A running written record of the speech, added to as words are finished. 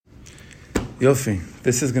Yofi,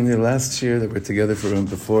 this is going to be the last year that we're together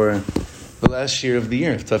before the last year of the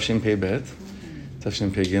year, Tafshin Pei Bet,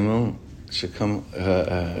 Tafshin Pei Gimel. Should come.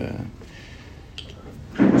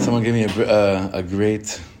 Someone gave me a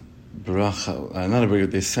great bracha, not a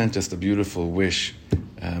great. They sent just a beautiful wish.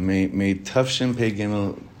 May Tafshin Pei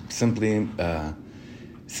Gimel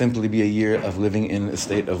simply be a year of living in a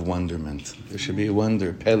state of wonderment. There should be a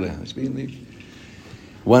wonder, pele. There should be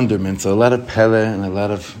wonderment. So a lot of pele and a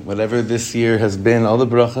lot of whatever this year has been. All the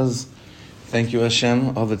brachas. Thank you,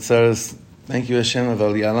 Hashem. All the tzaras. Thank you, Hashem. Of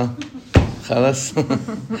Aliyala. Chalas.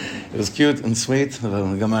 It was cute and sweet.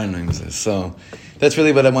 So that's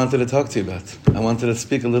really what I wanted to talk to you about. I wanted to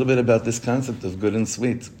speak a little bit about this concept of good and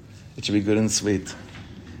sweet. It should be good and sweet.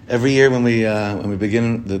 Every year when we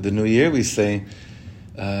begin the new year, we say,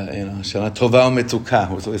 Shana Tova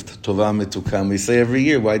Metuka. It's always Tova Metuka. And we say every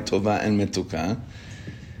year, why Tova and Metuka?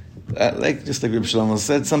 Just like Reb Shlomo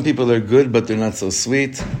said, some people are good, but they're not so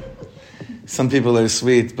sweet. Some people are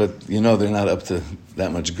sweet, but they're not up to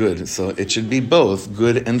that much good. So it should be both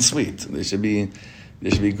good and sweet. There should be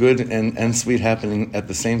good and sweet happening at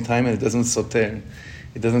the same time, and it doesn't soter.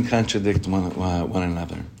 It doesn't contradict one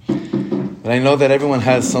another. But I know that everyone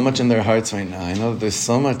has so much in their hearts right now. I know that there's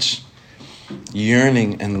so much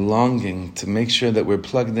yearning and longing to make sure that we're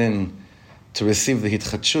plugged in to receive the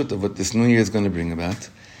hitchachut of what this new year is going to bring about.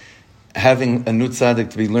 Having a new tzaddik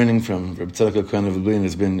to be learning from, Reb Tzadok Hakohen of Lublin,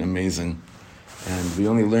 has been amazing. And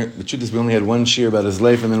the truth is we only had one shir about his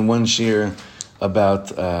life and then one shir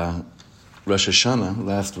about Rosh Hashanah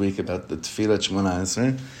last week, about the Tefillat Shmona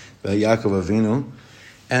Esrei, about Yaakov Avinu.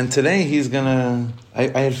 And today he's going to,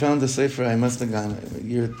 I had found the sefer, I must have gone a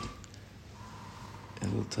year,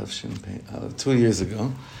 2 years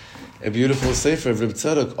ago, a beautiful sefer of Reb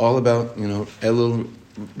Tzadok, all about, Elul,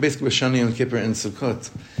 basically Rosh Hashanah, Yom Kippur, and Sukkot.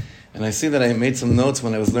 And I see that I made some notes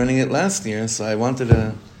when I was learning it last year, so I wanted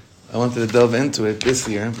to delve into it this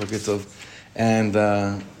year,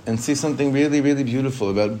 and see something really, really beautiful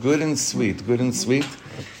about good and sweet.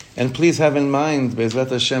 And please have in mind,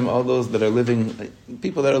 Be'ezrat Hashem, all those that are living,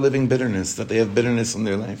 people that are living bitterness, that they have bitterness in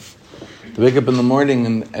their life. To wake up in the morning,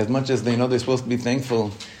 and as much as they know they're supposed to be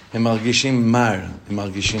thankful, הם מרגישים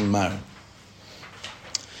mar.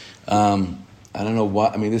 I don't know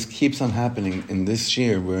why. I mean, this keeps on happening in this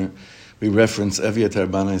year where we reference Eviatar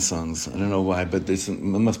Banai songs. I don't know why, but there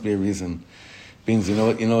must be a reason. Beans, you know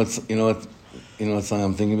what song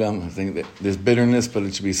I'm thinking about? I'm thinking that there's bitterness, but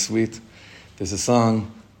it should be sweet. There's a song.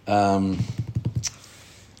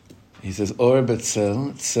 He says, Or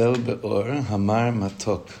betzel, tzel beor, hamar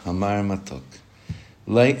matok.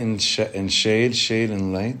 Light and shade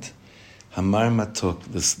and light. Hamar matok.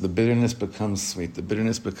 The bitterness becomes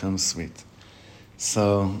sweet.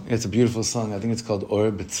 So it's a beautiful song. I think it's called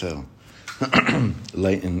Or Betzel,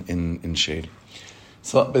 light in shade.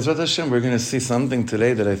 So Bezrat Hashem, we're going to see something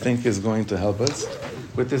today that I think is going to help us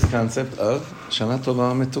with this concept of Shana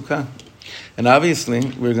Tova Metuka. And obviously,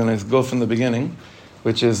 we're going to go from the beginning,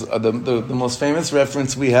 which is the most famous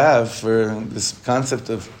reference we have for this concept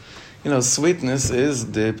of, sweetness is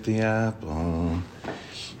dip the apple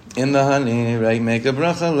in the honey, right? Make a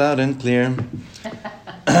bracha loud and clear.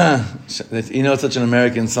 It's such an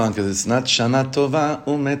American song because it's not Shana Tova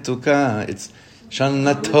umetuka, it's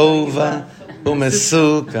Shana Tova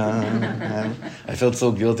umetuka. I felt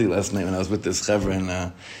so guilty last night when I was with this chevra and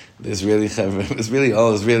the Israeli chevra. It was really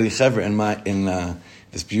all Israeli chevra in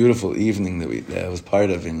this beautiful evening that I was part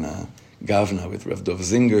of in Gavna with Rav Dov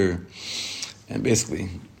Zinger and basically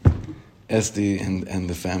Esti and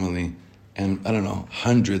the family. And I don't know,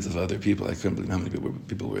 hundreds of other people. I couldn't believe how many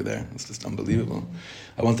people were there. It's just unbelievable.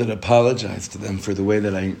 I wanted to apologize to them for the way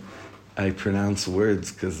that I pronounce words,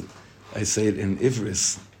 because I say it in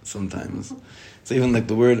Ivris sometimes. So even like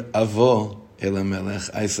the word Avo El HaMelech,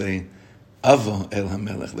 I say Avo El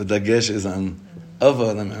HaMelech. The dagesh is on Avo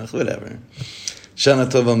El HaMelech, whatever. Shana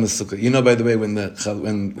Tova Metuka. By the way, when the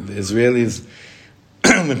Israelis,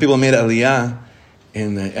 when people made Aliyah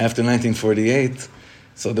after 1948,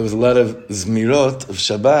 so there was a lot of zmirot of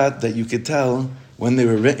Shabbat that you could tell when they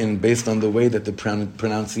were written based on the way that the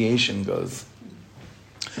pronunciation goes.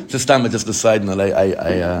 Just a side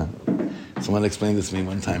note, someone explained this to me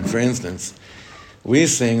one time. For instance, we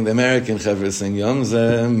sing, the American chavra sing, Yom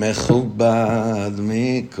Zeh Mechubad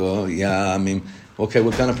Miko Yamim. Okay,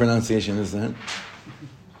 what kind of pronunciation is that?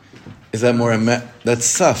 Is that more, that's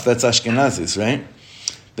Saf, that's Ashkenazis, right?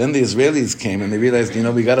 Then the Israelis came and they realized,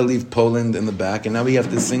 we got to leave Poland in the back, and now we have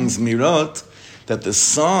to sing Zmirot that the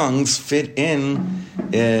songs fit in,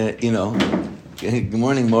 Good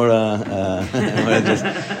morning, Mora.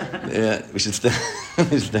 We should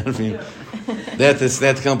stand for you. They had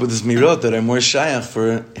to come up with this mirot that are more shayach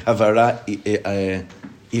for havara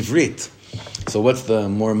ivrit. So what's the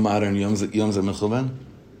more modern Yom Ze Mechuban?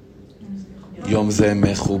 Yom Ze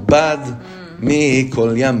Mechubad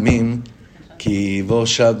Mikol Yamim Ki Vo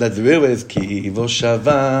Shavat. That's the real way. Is Ki Vo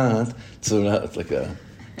Shavat. It's like a...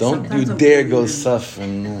 Don't sometimes you dare go suf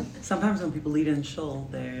and... Sometimes when people lead in shul,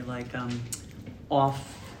 they're like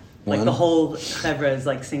off. Like the whole chevra is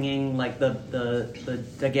like singing like the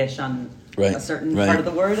dagesh on a certain part of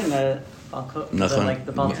the word and the like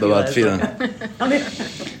the baltfila.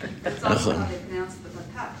 That's also how they pronounce the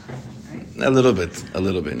batak, right? A little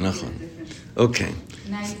bit. Nachon. Okay.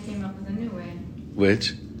 Now you came up with a new way.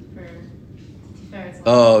 Which? For Tiferet.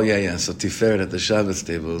 Oh yeah. So Tiferet at the Shabbos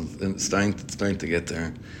table, it's starting to get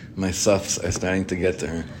there. My sufs are starting to get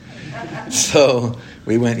there. So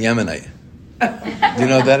we went Yemenite. Do you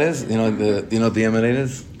know what that is? Do you know what the Yemenite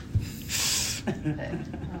is?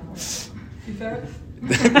 Right.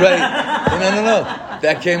 No.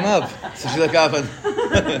 That came up. So she's like,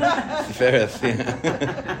 Tiferet,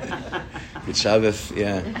 yeah. Good Shabbos,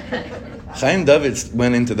 yeah. Chaim David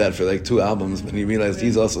went into that for like 2 albums, but he realized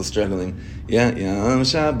he's also struggling. Yeah, Yom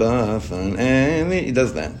Shabbat, he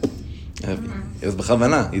does that. It was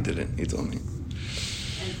b'chavana, he did it, he told me.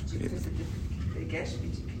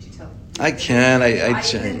 I can.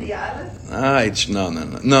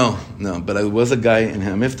 No. But I was a guy in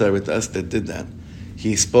Hamiftar with us that did that.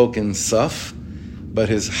 He spoke in Saf, but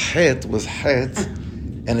his het was het,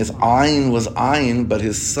 and his ayin was ayin, but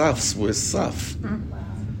his Safs were Saf.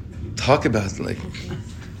 Talk about like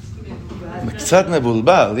Tzat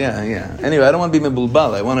mebulbal, yeah. Anyway, I don't want to be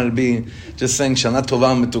mebulbal. I wanted to be just saying Shana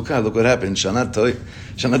Tova Metuka. Look what happened. Shana Tova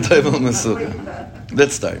Mesuka.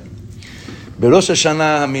 Let's start. Berosh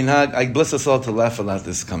Hashanah HaMinhag, I bless us all to laugh a lot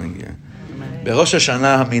this coming year. Berosh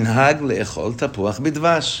Hashanah HaMinhag le'echol tapuach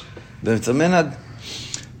bidvash. That's a minhag.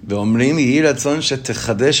 ואומרים יהי רצון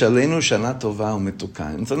שתחדש עלינו שנה טובה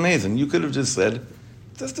ומתוקה. It's amazing. You could have just said,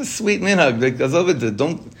 just a sweet minhag. Like,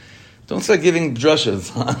 don't start giving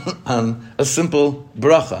drushas on a simple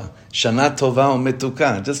bracha. Shana tova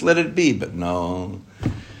umetuka. Just let it be. But no.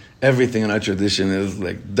 Everything in our tradition is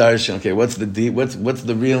like darshan. Okay, what's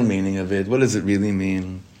the real meaning of it? What does it really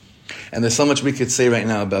mean? And there's so much we could say right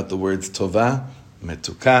now about the words tova,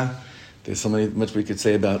 metuka. There's so much we could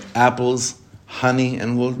say about apples, honey,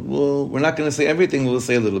 and we're not going to say everything. We'll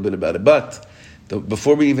say a little bit about it. But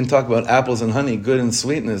before we even talk about apples and honey, good and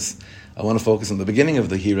sweetness, I want to focus on the beginning of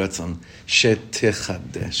the hiratzon.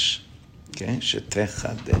 Shetechadesh. Okay,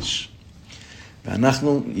 shetechadesh.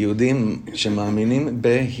 ואנחנו יהודים שמאמינים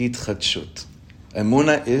בהתחדשות.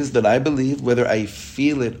 Emuna is that I believe, whether I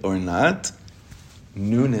feel it or not,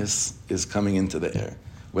 newness is coming into the air,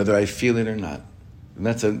 whether I feel it or not. And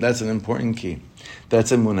that's an important key.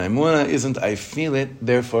 That's emuna. Emuna isn't I feel it,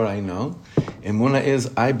 therefore I know. Emuna is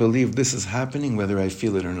I believe this is happening, whether I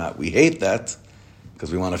feel it or not. We hate that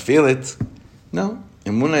because we want to feel it. No,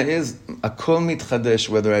 emuna is akol mitchadesh,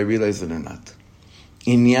 whether I realize it or not.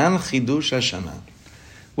 Inyan chidush hashana.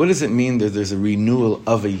 What does it mean that there's a renewal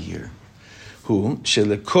of a year? Hu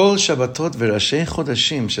shelekol Shabbatot v'rashei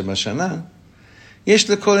chodashim shebashana yesh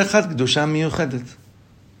lekol echad kedusha miyuchedet.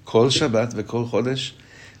 Kol Shabbat v'kol chodesh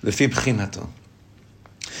lefi bchinato.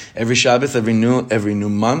 Every Shabbos, every new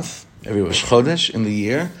month, every Rosh Chodesh in the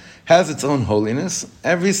year has its own holiness.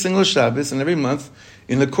 Every single Shabbos and every month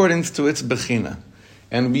in accordance to its bechina.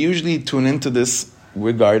 And we usually tune into this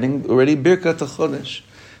regarding already Birkat HaChodesh.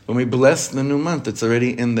 When we bless the new month, it's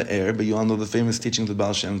already in the air, but you all know the famous teaching of the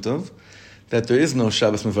Baal Shem Tov, that there is no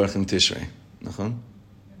Shabbos Mevarchim Tishrei.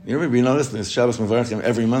 You ever notice there's Shabbos Mevarchim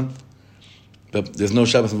every month? But there's no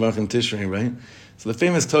Shabbos Mevarchim Tishrei, right? So the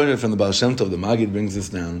famous Torah from the Baal Shem Tov, the Maggid brings this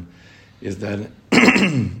down, is that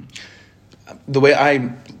the way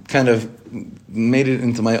I kind of made it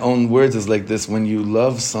into my own words is like this: when you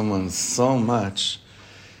love someone so much,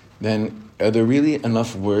 then are there really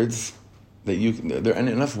enough words are there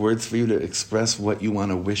enough words for you to express what you want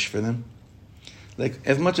to wish for them? Like,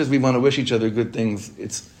 as much as we want to wish each other good things,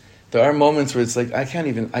 there are moments where it's like, I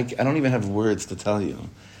don't even have words to tell you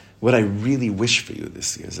what I really wish for you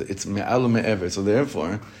this year. It's me'al me'ever. So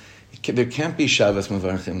therefore, there can't be Shabbos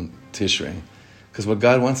Mevarchim Tishrei. Because what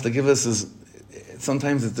God wants to give us is,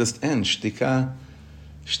 sometimes it's just shtika.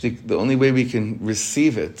 The only way we can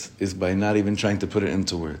receive it is by not even trying to put it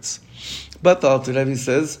into words. But the Alter Rebbe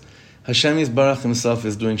says, Hashem Yisbarach himself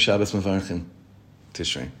is doing Shabbos Mevarchim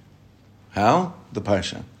Tishrei. How? The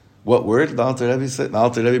Parsha. What word? The Alter Rebbe said. The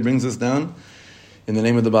Alter Rebbe brings us down in the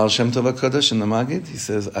name of the Baal Shem Tov HaKadosh in the Maggid. He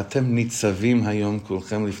says, Atem nitzavim hayom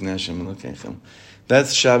kulchem lifnei Hashem Elokeichem.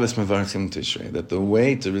 That's Shabbos Mevarchim Tishrei, that the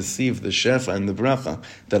way to receive the shefa and the bracha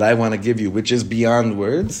that I want to give you, which is beyond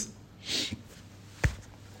words,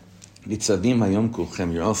 Nitzadim hayom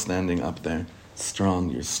kulchem, you're all standing up there, strong,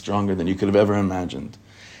 you're stronger than you could have ever imagined.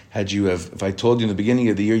 If I told you in the beginning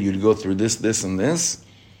of the year you'd go through this, this, and this,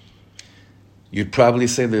 you'd probably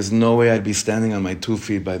say there's no way I'd be standing on my 2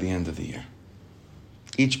 feet by the end of the year.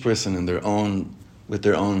 Each person with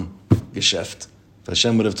their own geschäft. If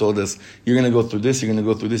Hashem would have told us, you're going to go through this, you're going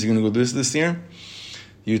to go through this, you're going to go through this year,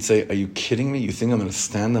 you'd say, are you kidding me? You think I'm going to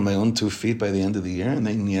stand on my own 2 feet by the end of the year? And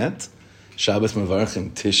then yet, Shabbos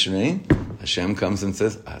Mevarchim Tishrei, Hashem comes and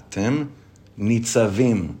says, Atem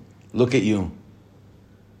nitzavim. Look at you.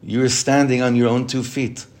 You're standing on your own 2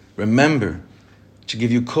 feet. Remember, to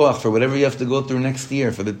give you koach for whatever you have to go through next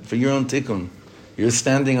year, for your own tikkun. You're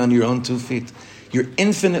standing on your own 2 feet. You're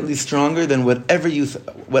infinitely stronger than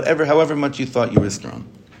however much you thought you were strong.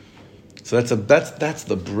 So that's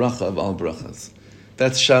the bracha of all brachas.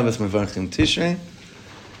 That's Shabbos Mevarchim Tishrei.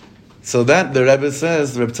 So that the Rebbe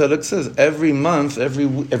says, the Reb Tzadok says, every month,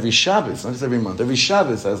 every Shabbos, not just every month, every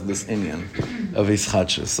Shabbos has this inyan of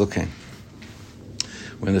Ischachus. Okay.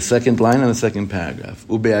 We're in the second line on the second paragraph.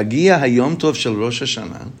 Ubeagia hayom tov shel Rosh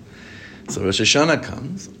Hashanah. So Rosh Hashanah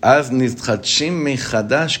comes. Az nizchatshim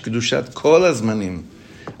mechadash kedushat kol hazmanim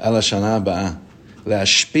al hashana haba'ah.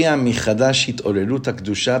 Leashpia mechadash hit'orerut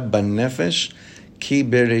hakdusha banefesh ki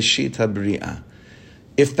bereshit habri'ah.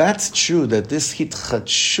 If that's true, that this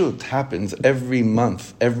hitchadshut happens every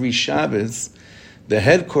month, every Shabbos, the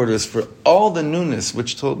headquarters for all the newness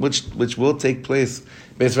which will take place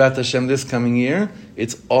Bezrat Hashem this coming year,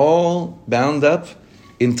 it's all bound up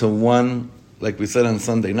into one, like we said on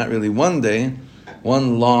Sunday, not really one day,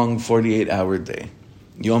 one long 48-hour day.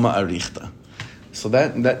 Yoma Arichta. So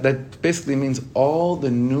that basically means all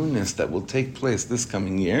the newness that will take place this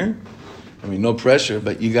coming year. I mean, no pressure,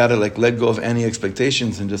 but you got to let go of any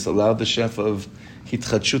expectations and just allow the shefa of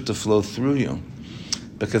hitchadshut to flow through you.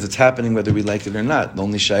 Because it's happening whether we like it or not. The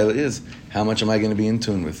only shaila is, how much am I going to be in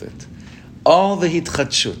tune with it? All the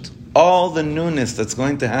hitchadshut, all the newness that's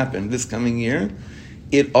going to happen this coming year,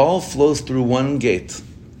 it all flows through one gate,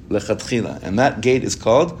 lechatchila, and that gate is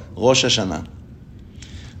called Rosh Hashanah.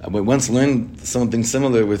 We once learned something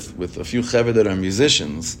similar with a few chaver that are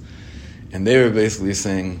musicians, and they were basically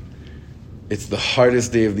saying it's the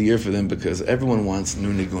hardest day of the year for them because everyone wants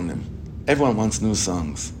new nigunim. Everyone wants new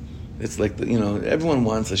songs. It's like, everyone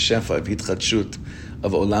wants a shefa of hitchadshut,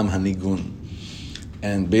 of olam hanigun.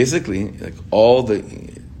 And basically,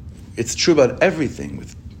 it's true about everything,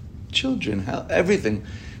 with children, everything.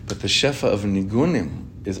 But the shefa of nigunim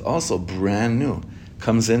is also brand new.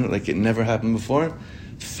 Comes in like it never happened before,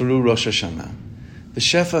 through Rosh Hashanah. The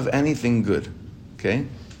shefa of anything good, okay?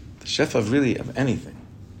 The shefa of anything.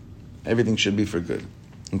 Everything should be for good,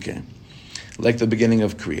 okay? Like the beginning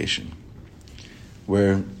of creation,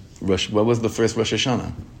 where what was the first Rosh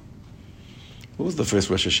Hashanah? What was the first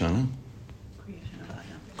Rosh Hashanah?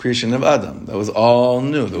 Creation of Adam. That was all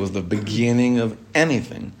new. That was the beginning of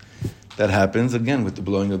anything that happens, again, with the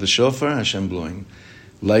blowing of the shofar, Hashem blowing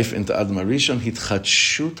life into Adam HaRishon,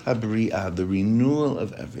 hitchadshut habri'ah, the renewal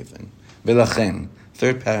of everything. V'lachen,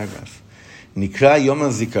 third paragraph. Nikra Yom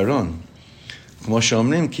HaZikaron, כמו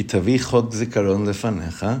שאומרים, כי תביא חוק זיכרון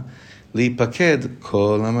לפניך, להיפקד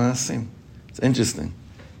כל המעשים. It's interesting.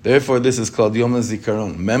 Therefore, this is called Yom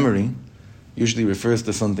HaZikaron. Memory usually refers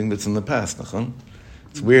to something that's in the past, nachon?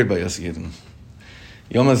 It's weird by us Yidden.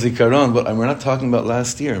 Yom HaZikaron, but we're not talking about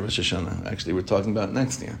last year, Rosh Hashanah. Actually, we're talking about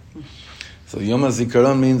next year. So Yom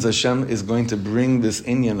HaZikaron means Hashem is going to bring this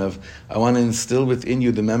inyan of, I want to instill within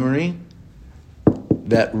you the memory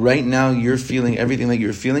that right now you're feeling everything that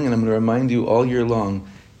you're feeling, and I'm going to remind you all year long,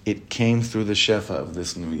 it came through the shefa of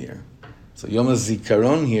this new year. So Yom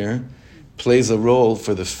HaZikaron here plays a role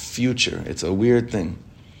for the future. It's a weird thing.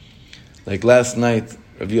 Like last night,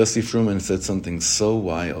 Rav Yossi Fruman said something so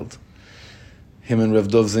wild. Him and Rav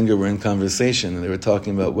Dov Zinger were in conversation, and they were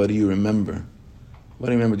talking about, what do you remember? What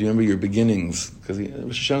do you remember? Do you remember your beginnings? Because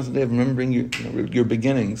Rosh Hashanah is the day of remembering your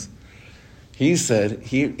beginnings. He said,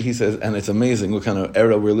 he says, and it's amazing what kind of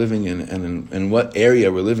era we're living in and in what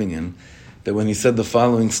area we're living in, that when he said the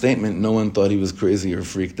following statement, no one thought he was crazy or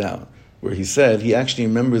freaked out. Where he said he actually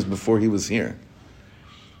remembers before he was here.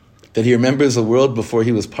 That he remembers a world before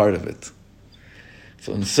he was part of it.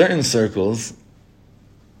 So in certain circles,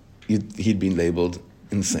 he'd be labeled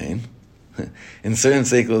insane. In certain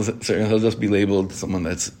circles, he'll just be labeled someone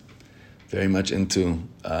that's very much into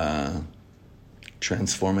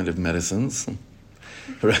transformative medicines,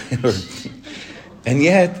 right? And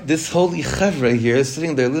yet, this holy chevra here is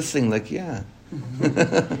sitting there listening like, yeah.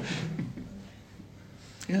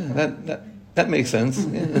 Yeah, that makes sense.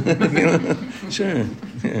 Yeah. Sure.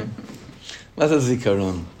 Yeah. What's a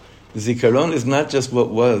zikaron? Zikaron is not just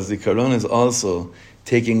what was. Zikaron is also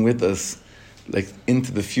taking with us, like,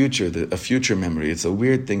 into the future, a future memory. It's a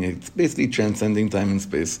weird thing. It's basically transcending time and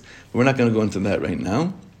space. We're not going to go into that right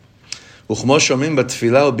now. וכמו שאומרים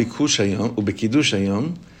בתפילה ובקידוש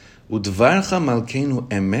היום, ודברך מלכנו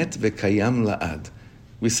אמת וקיים לעד.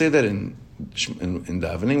 We say that in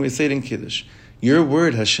davening, we say it in Kiddush. Your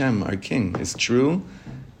word, Hashem, our King, is true,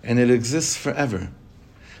 and it exists forever.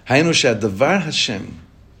 היינו שהדבר Hashem,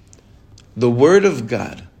 the word of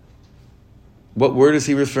God, what word is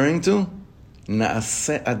he referring to?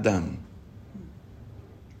 Na'aseh Adam.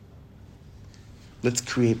 Let's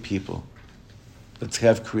create people. Let's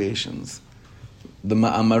have creations. The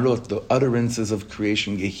ma'amarot, the utterances of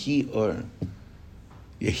creation. Yehi or.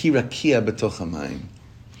 Yehi rakia betoch hamayim.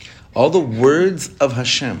 All the words of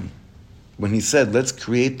Hashem, when he said, let's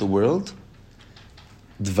create the world,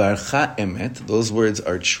 dvarcha emet, those words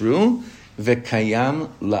are true, vekayam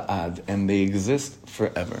la'ad, and they exist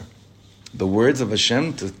forever. The words of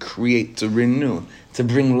Hashem to create, to renew, to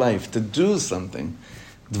bring life, to do something.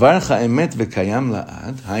 Dvarcha emet vekayam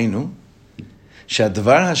la'ad, hainu,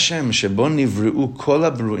 שהדבר השם שבו נבראו כל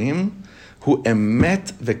הברואים הוא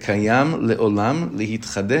אמת וקיים לעולם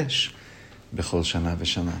להתחדש בכל שנה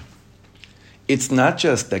ושנה. It's not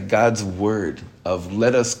just that God's word of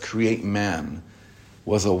let us create man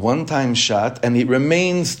was a one-time shot and it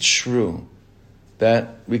remains true.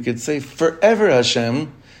 That we could say forever,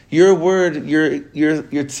 Hashem, your word, your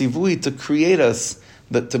tzivui to create us,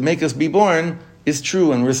 to make us be born, is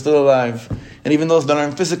true and we're still alive. And even those that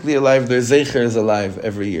aren't physically alive, their zecher is alive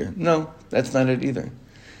every year. No, that's not it either.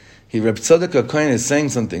 Reb Tzadok Hakohen is saying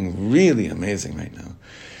something really amazing right now.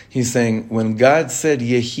 He's saying, when God said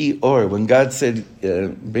Yehi Or, when God said,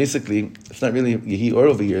 basically, it's not really Yehi Or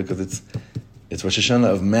over here, because it's Rosh Hashanah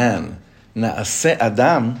of man. Na'aseh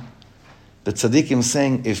Adam, the tzaddikim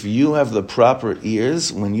saying, if you have the proper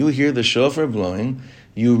ears, when you hear the shofar blowing,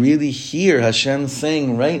 you really hear Hashem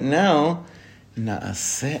saying right now,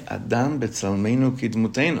 Na'aseh Adam betzalmeinu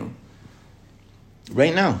kidmutenu.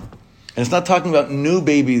 Right now. And it's not talking about new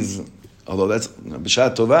babies, although that's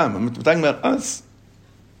Shana Tova. I'm talking about us.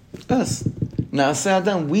 Us. Na'aseh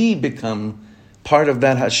Adam, we become part of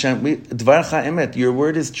that Hashem. Dvarcha emet, your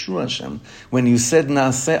word is true, Hashem. When you said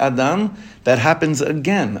Na'aseh Adam, that happens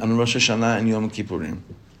again on Rosh Hashanah and Yom Kippurim.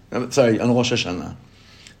 On Rosh Hashanah.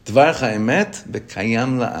 Dvarcha emet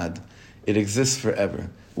bekayam la'ad. It exists forever.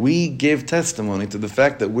 We give testimony to the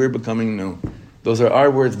fact that we're becoming new. Those are our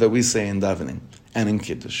words that we say in davening and in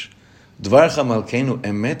Kiddush. Dvarcha malkeinu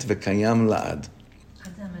emet v'kayam la'ad.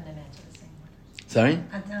 Adam and emet are the same letters. Sorry?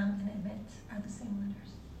 Adam and emet are the same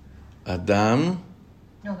letters. Adam.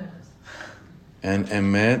 No, they're not. And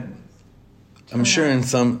emet. I'm sure in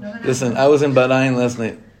some. No, listen, I was in Bahrain last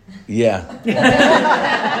night. Yeah.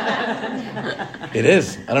 It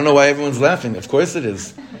is. I don't know why everyone's laughing. Of course it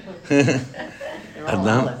is.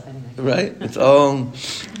 Adam, right? It's all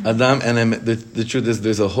Adam and Emet. The truth is,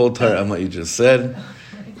 there's a whole Torah on what you just said,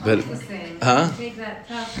 but Take that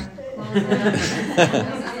top and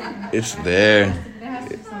it's there.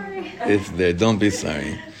 It's there. Don't be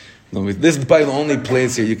sorry. This is probably the only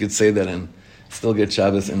place here you could say that and still get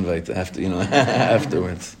Shabbos invite after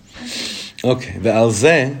afterwards. Okay,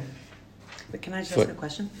 ve'alzeh. But can I just ask a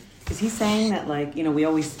question? Is he saying that, like, we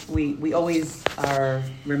always are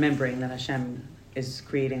remembering that Hashem is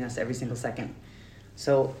creating us every single second?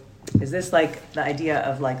 So is this like the idea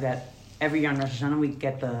of like that every year on Rosh Hashanah we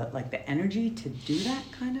get the energy to do that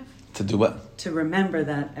kind of? To do what? To remember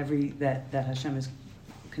that that Hashem is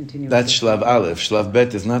continuing. That's Shlav Aleph. Shlav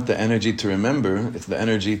Bet is not the energy to remember, it's the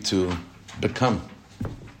energy to become.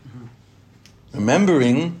 Mm-hmm.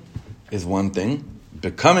 Remembering is one thing.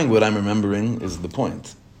 Becoming what I'm remembering is the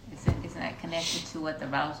point. Isn't that connected to what the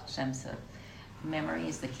Baal Shem said? Memory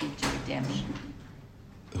is the key to redemption.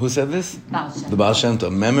 Who said this? Baal Shem. The Baal Shem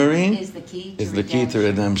Tov. Memory is the key to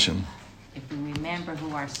redemption. If we remember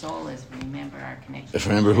who our soul is, we remember our connection. If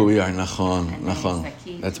we remember who we are,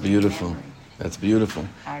 nachon. That's beautiful. That's beautiful.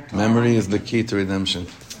 Memory is the key to redemption.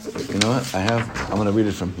 You know what? I'm going to read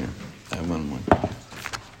it from here. I have one more.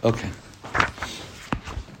 Okay.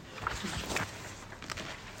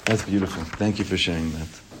 That's beautiful. Thank you for sharing that.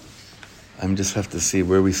 I just have to see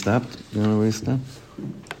where we stopped. You know where we stopped?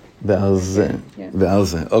 Ve'alzeh.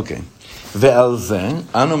 Okay. Ve'alzeh,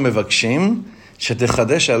 anu mevakshim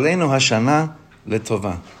shetechadesh aleinu hashana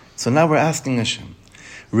letova. So now we're asking Hashem,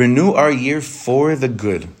 renew our year for the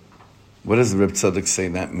good. What does the Reb Tzadok say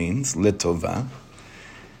that means? Letova.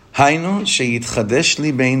 Hainu sheyitchadesh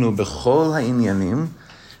libeinu bechol ha'inyanim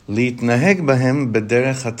להתנהג בהם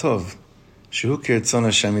בדרך הטוב, שהוא כרצון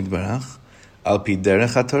השם יתברך, על פי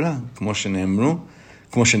דרך התורה, כמו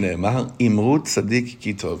שנאמר, אמרו צדיק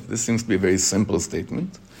כי טוב. This seems to be a very simple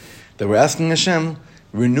statement, that we're asking Hashem,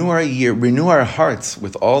 renew our hearts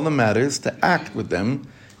with all the matters, to act with them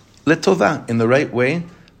letovah, in the right way.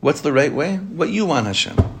 What's the right way? What you want,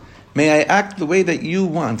 Hashem. May I act the way that you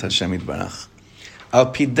want, Hashem Yitbarach. Al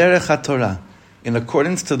pi derech haTorah, in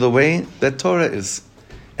accordance to the way that Torah is.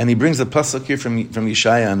 And he brings a pasuk here from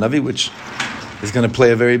Yeshaya Navi, which is going to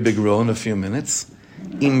play a very big role in a few minutes.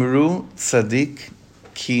 Imru tzadik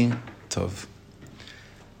ki tov.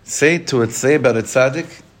 Say about a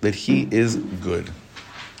tzaddik that he is good.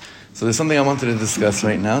 So there's something I wanted to discuss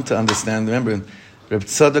right now to understand. Remember, Reb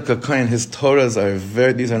Tzadok Hakohen, his Torahs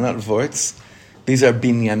these are not vorts, these are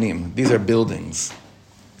binyanim, these are buildings.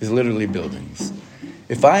 These are literally buildings.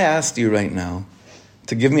 If I asked you right now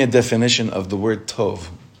to give me a definition of the word tov,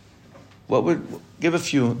 give a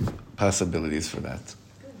few possibilities for that?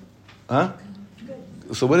 Huh?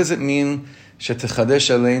 So what does it mean, shetechadesh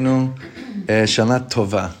aleinu Shana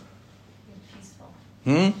Tova?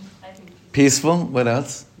 Peaceful. What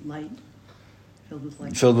else? Light. Filled with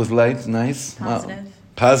light. Filled with light. Nice. Positive. Wow.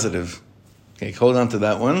 Positive. Okay, hold on to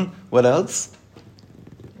that one. What else?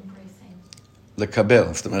 Embracing.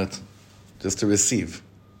 Lekabel, just to receive.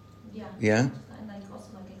 Yeah. Yeah? And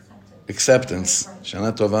also acceptance. Acceptance.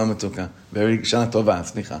 Shana Tova Metuka. Shana Tova,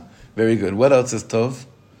 slicha. Very good. What else is tov?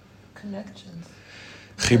 Connections.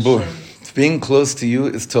 Chibur. Being close to you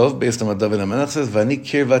is tov, based on what David HaMelech says. Vani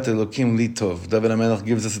kirvat Elokim li tov. David HaMelech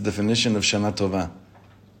gives us a definition of Shana Tova.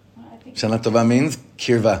 Shana Tova means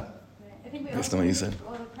kirva. Based on what you said.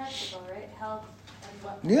 Practical, right? Health and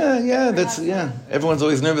what? Yeah. Everyone's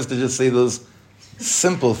always nervous to just say those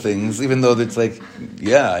simple things, even though it's like,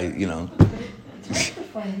 It's hard to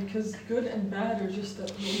find because good and bad are just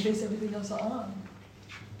that we base everything else on.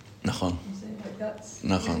 Nachon. I'm saying that's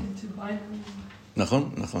Nachon. easy to binary.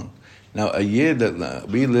 Nachon. Now, a year that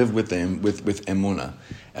we live with emunah,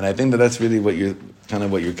 and I think that's really what you're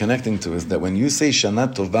connecting to, is that when you say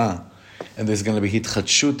Shana Tova, and there's going to be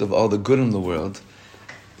hitchachut of all the good in the world,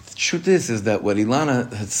 the truth is that what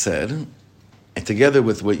Ilana had said, and together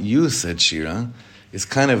with what you said, Shira, is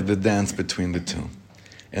kind of the dance between the two.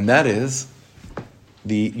 And that is,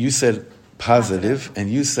 you said positive, and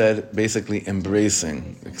you said basically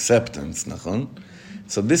embracing, acceptance, nachon?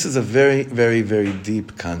 So this is a very, very, very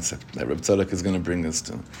deep concept that Reb Tzadok is going to bring us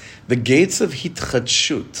to. The gates of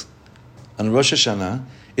hitchachut on Rosh Hashanah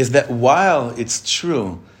is that while it's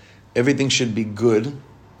true, everything should be good,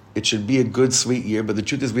 it should be a good, sweet year, but the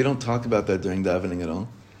truth is we don't talk about that during davening at all.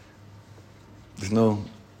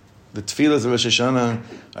 The tefillahs of Rosh Hashanah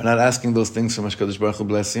are not asking those things from HaKadosh Baruch Hu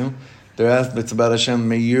bless you. They're asking, it's about Hashem,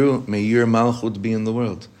 may your malchut be in the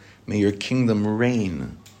world. May your kingdom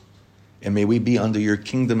reign. And may we be under your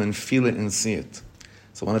kingdom and feel it and see it.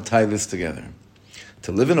 So I want to tie this together.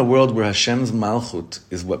 To live in a world where Hashem's malchut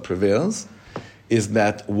is what prevails, is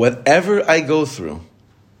that whatever I go through,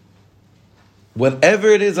 whatever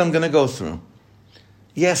it is I'm going to go through,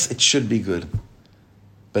 yes, it should be good.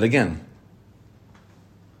 But again,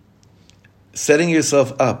 setting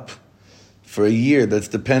yourself up for a year that's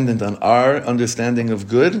dependent on our understanding of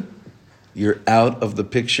good, you're out of the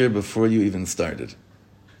picture before you even started.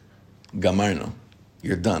 Gamarno.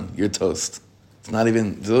 You're done. You're toast. It's not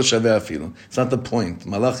even, it's not the point.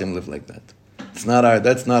 Malachim live like that. That's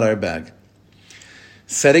not our bag.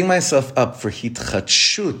 Setting myself up for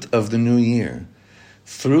hitchachut of the new year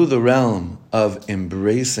through the realm of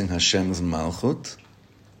embracing Hashem's malchut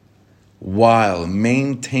while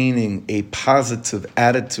maintaining a positive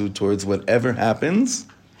attitude towards whatever happens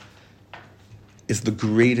is the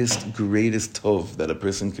greatest tov that a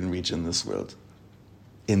person can reach in this world.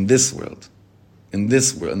 In this world of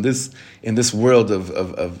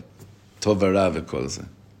tovara v'kolze,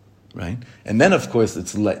 right? And then, of course,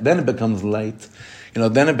 it's light. Then it becomes light.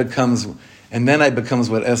 Then it becomes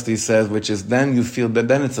what Esther says, which is then you feel that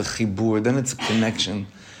then it's a chibur, then it's a connection.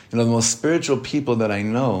 The most spiritual people that I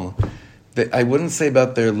know, I wouldn't say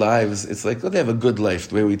about their lives, it's like, they have a good life,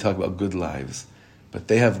 the way we talk about good lives, but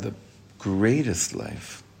they have the greatest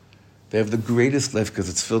life. They have the greatest life because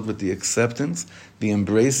it's filled with the acceptance, the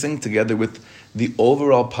embracing, together with the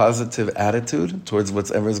overall positive attitude towards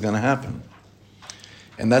whatever is going to happen.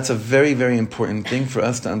 And that's a very, very important thing for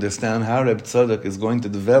us to understand how Reb Tzadok is going to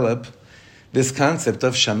develop this concept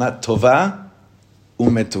of Shana Tova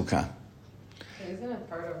umetuka. Isn't it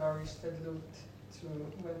part of our ishtadlut to, when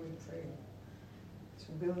we pray,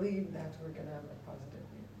 to believe that we're going to have a positive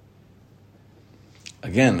year?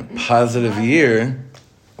 Again, positive year.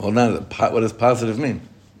 Hold on. What does positive mean?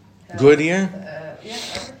 Good year? Yeah.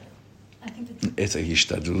 I think that It's a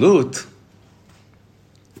hishtadlut.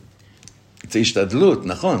 It's a hishtadlut,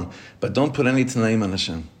 nachon. But don't put any tanaim on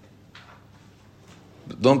Hashem.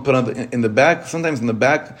 Don't put on in the back. Sometimes in the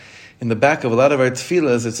back of a lot of our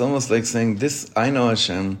tefillahs, it's almost like saying, "This I know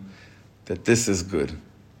Hashem, that this is good.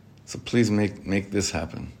 So please make this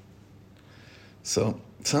happen." So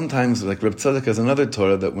sometimes, like Reb Tzadok has another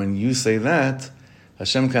Torah that when you say that,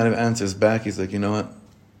 Hashem kind of answers back. He's like, you know what?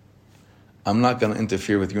 I'm not going to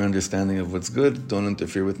interfere with your understanding of what's good. Don't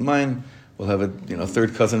interfere with mine. We'll have a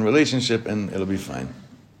third cousin relationship, and it'll be fine.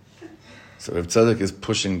 So Reb Tzadok is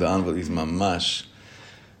pushing the envelope. He's mamash.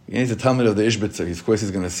 He's a Talmud of the Ishbitzer. Of course, he's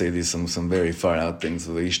going to say these some very far out things.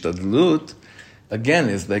 So the Ishtadlut, again,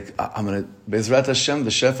 is like, I'm going to, Bezrat Hashem, the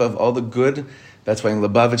Shefa of all the good. That's why in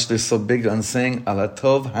Lubavitch they're so big on saying,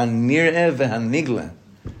 Alatov hanir'eh v'hanigle.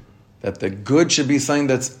 That the good should be something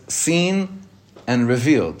that's seen and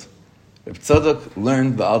revealed. Reb Tzadok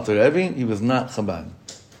learned the Alter Rebbe. He was not Chabad.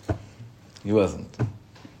 He wasn't.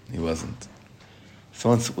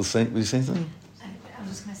 Someone will say, will you say something? I was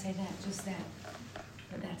just going to say that, just that.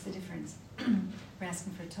 But that's the difference. We're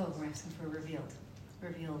asking for Tov, we're asking for revealed.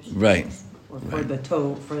 Right. Or for the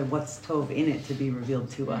Tov, for what's Tov in it to be revealed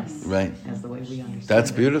to us. Right. As the way we understand That's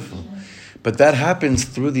it. beautiful. But that happens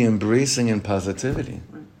through the embracing and positivity.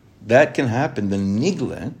 Right. That can happen. The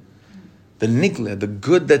nigle, the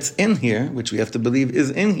good that's in here, which we have to believe is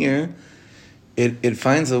in here, it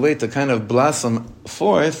finds a way to kind of blossom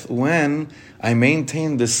forth when I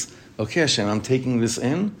maintain this, okay, Hashem, I'm taking this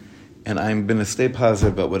in, and I'm going to stay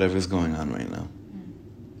positive about whatever's going on right now.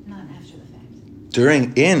 Not after the fact.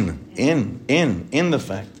 During, in the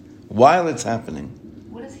fact, while it's happening.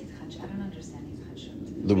 What is Hitchach? I don't understand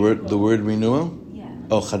Hitchach. The word renewal? Yeah.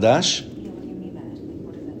 Oh, Chadash? Yeah, what do you mean by that? Like,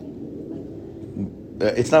 what does that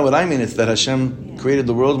mean? It's not what I mean, it's that Hashem created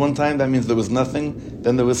the world one time, that means there was nothing,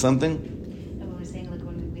 then there was something. And when we're saying, like,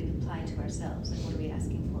 when we apply to ourselves, like, what are we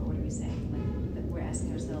asking for? What are we saying? Like, that we're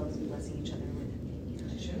asking ourselves and blessing each other with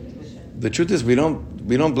Hitchach. The truth is, we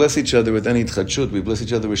don't bless each other with any hitchachut. We bless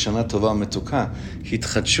each other with Shana Tova, Metuka.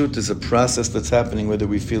 Hitchachut is a process that's happening whether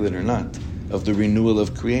we feel it or not, of the renewal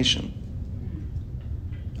of creation.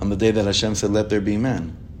 On the day that Hashem said, "Let there be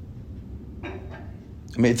man." I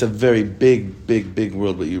mean, it's a very big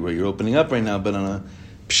world where you're opening up right now, but on a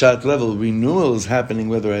pshat level, renewal is happening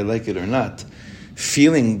whether I like it or not.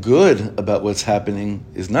 Feeling good about what's happening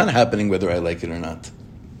is not happening whether I like it or not.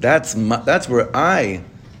 That's where I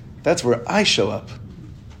show up.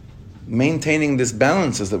 Maintaining this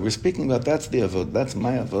balances that we're speaking about, that's the avodah. That's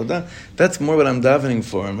my avodah. That's more what I'm davening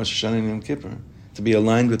for on Rosh Hashanah and Yom Kippur, to be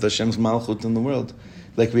aligned with Hashem's malchut in the world.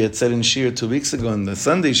 Like we had said in Shir 2 weeks ago in the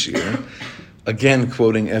Sunday Shir, again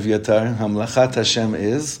quoting Evyatar, Hamlachat Hashem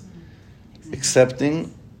is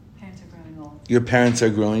accepting Parents are growing old. your parents are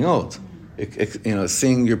growing old.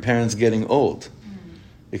 Seeing your parents getting old.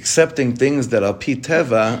 Accepting things that are pi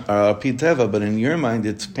teva, but in your mind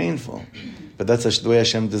it's painful. But that's the way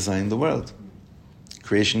Hashem designed the world.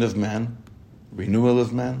 Creation of man, renewal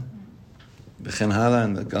of man, v'chen hala,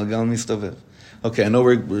 and the galgal mistavev. Okay, I know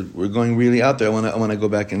we're going really out there. I want to go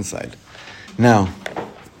back inside. Now,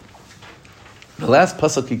 the last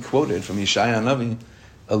pasuk he quoted from Yeshaya Navi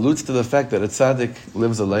alludes to the fact that a tzaddik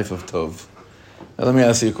lives a life of tov. Now, let me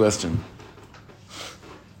ask you a question.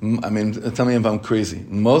 I mean, tell me if I'm crazy.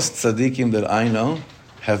 Most tzaddikim that I know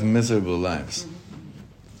have miserable lives.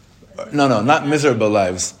 No, not miserable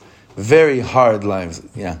lives. Very hard lives.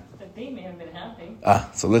 Yeah. But they may have been happy.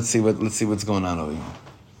 So let's see what's going on over here.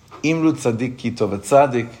 Imru tzaddik ki tov. A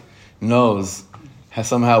tzaddik knows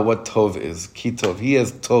somehow what tov is. Ki tov. He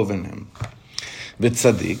has tov in him.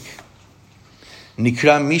 V'tzaddik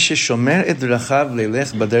nikra mi sheshomer et drachav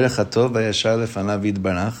leilech baderech hatov vayashar lefanav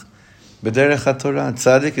yitbarach b'derech haTorah.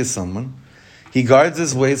 Tzaddik is someone. He guards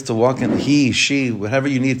his ways to walk in. He, she, whatever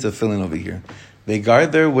you need to fill in over here. They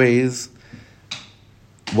guard their ways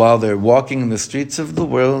while they're walking in the streets of the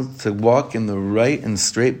world to walk in the right and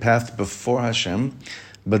straight path before Hashem.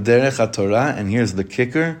 B'derech haTorah, and here's the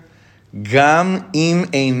kicker: Gam im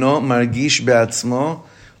eino margish be'atzmo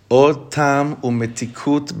od tam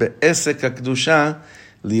umetikut be'esek hakdusha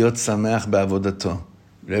liot sameach be'avodato.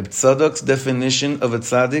 Reb Tzadok's definition of a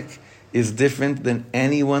tzaddik is different than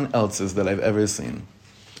anyone else's that I've ever seen.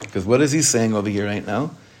 Because what is he saying over here right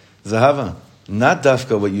now? Zahava, not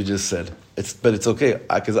dafka what you just said. But it's okay,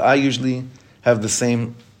 because I usually have the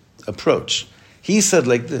same approach. He said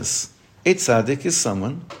like this: a tzaddik is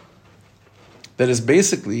someone that is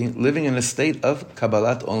basically living in a state of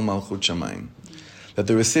kabbalat ol malchut shamayim, that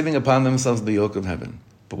they're receiving upon themselves the yoke of heaven.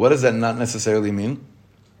 But what does that not necessarily mean?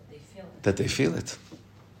 That they feel it.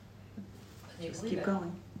 Just keep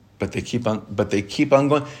going. But they keep on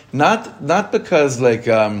going. Not because like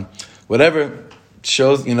whatever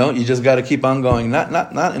shows, you just got to keep on going.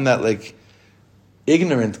 Not in that like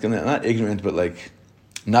not ignorant, but like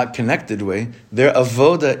not connected way. Their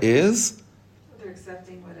avoda is They're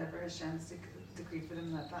accepting whatever Hashem's decreed for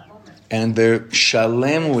them at that moment. And they're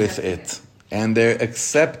shalem with it. And they're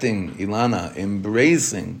accepting, Ilana,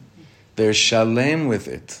 embracing. They're shalem with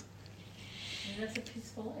it. And that's a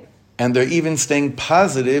peaceful life. And they're even staying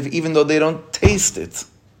positive even though they don't taste it.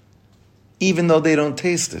 Even though they don't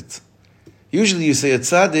taste it. Usually you say a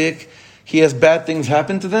tzaddik, he has bad things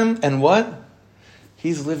happen to them, and what?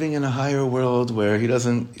 He's living in a higher world where he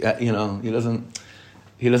doesn't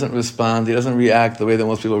respond, he doesn't react the way that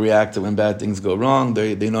most people react to when bad things go wrong.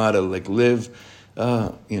 They know how to like live,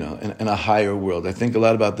 in a higher world. I think a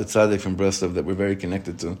lot about the tzaddik from Breslov that we're very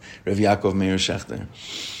connected to, Reb Yaakov Meir Shechter.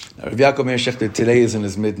 Reb Yaakov Meir Shechter today is in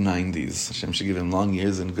his mid-90s. Hashem should give him long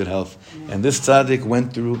years and good health. And this tzaddik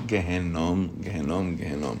went through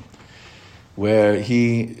Gehenom, where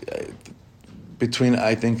he, between,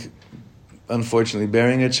 I think, unfortunately,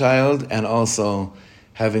 bearing a child and also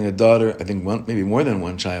having a daughter, I think maybe more than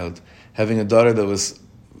one child, having a daughter that was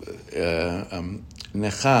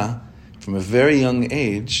necha from a very young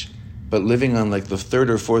age, but living on like the third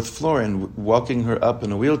or fourth floor and walking her up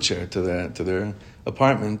in a wheelchair to their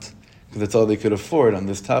apartment, because that's all they could afford on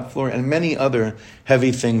this top floor, and many other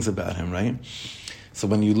heavy things about him, right? So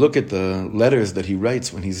when you look at the letters that he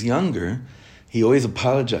writes when he's younger, he always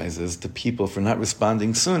apologizes to people for not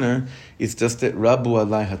responding sooner. It's just that Rabu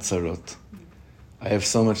alai hatzarot. I have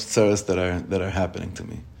so much tzaras that are happening to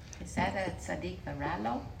me. Is that a tzaddik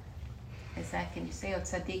varalo? Can you say a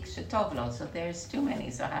tzaddik shetovlo? So there's too many.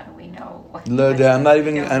 So how do we know?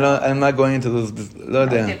 I'm not going into those.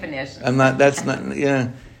 Definitions. I'm not. That's not.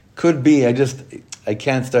 Yeah, could be. I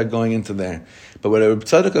can't start going into there. But what Reb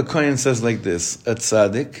Tzadok Hakohen says like this: a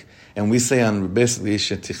tzaddik. And we say on basically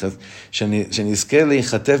שנזכה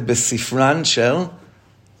להיכתב בספרן של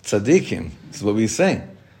tzaddikim. This is what we say.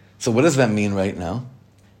 So what does that mean right now?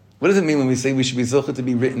 What does it mean when we say we should be zocheh to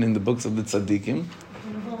be written in the books of the tzaddikim?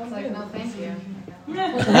 It's like, no, thank you.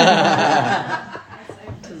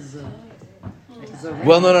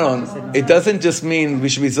 Well, no. It doesn't just mean we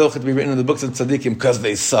should be zocheh to be written in the books of tzaddikim because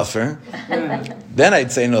they suffer. Then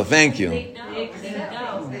I'd say no, thank you. They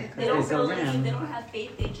don't believe, they don't have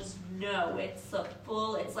faith, they just know. It's a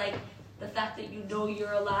full, it's like the fact that you know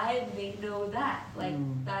you're alive, they know that. Like,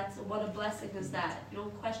 that's, what a blessing is that. You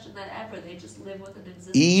don't question that ever, they just live with an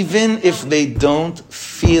existence. Even if they don't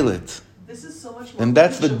feel it. This is so much more and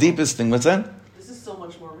that's reachable. The deepest thing. What's that? This is so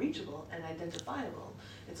much more reachable and identifiable.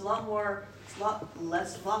 It's a lot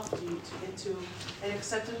less lofty to get to an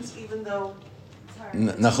acceptance, even though it's hard.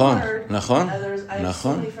 Nachon. I have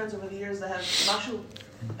so many friends over the years that have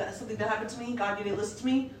something that happened to me, God didn't listen to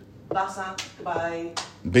me, basa, goodbye.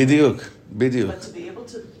 Bidiyuk. But to be able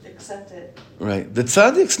to accept it. Right. The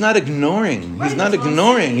tzaddik's not ignoring. Right, he's not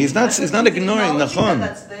ignoring. He's not ignoring. Nachon.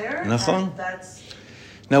 That's there. Nachon. That's.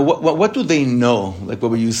 Now, what do they know? Like,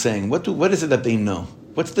 what were you saying? What is it that they know?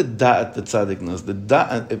 What's the da'at the tzaddik knows? The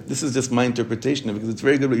da'at, if this is just my interpretation of it, because it's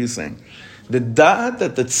very good what you're saying. The da'at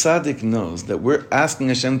that the tzaddik knows, that we're asking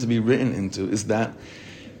Hashem to be written into, is that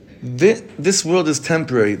this world is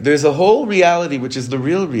temporary. There's a whole reality, which is the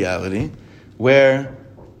real reality, where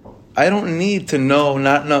I don't need to know,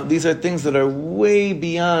 not know. These are things that are way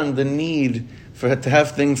beyond the need to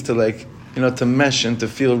have things to to mesh and to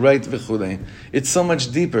feel right. It's so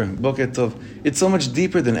much deeper. Boker Tov. It's so much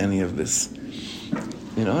deeper than any of this.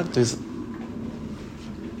 There's.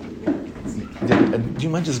 Do you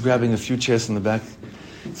mind just grabbing a few chairs in the back?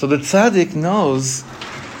 So the tzaddik knows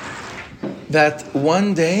that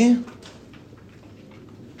one day,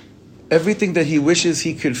 everything that he wishes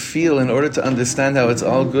he could feel in order to understand how it's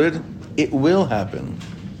all good, it will happen.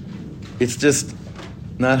 It's just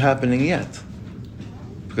not happening yet.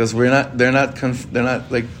 Because they're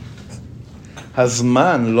not like,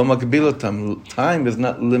 Hazman lo magbilotam, time is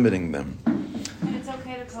not limiting them. And it's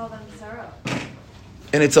okay to call them sorrow.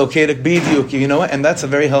 And it's okay to be bidiyuk, you know what? And that's a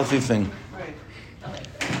very healthy thing.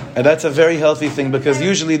 And that's a very healthy thing, because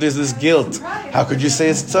usually there's this guilt. How could you say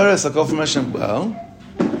it's tzaras, a call from Hashem? Well,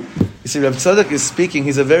 you see, Reb Tzadok is speaking.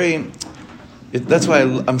 He's that's why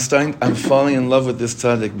I'm falling in love with this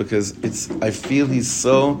tzaddik, because I feel he's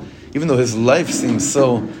so, even though his life seems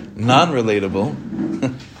so non-relatable,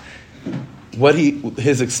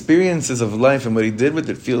 his experiences of life and what he did with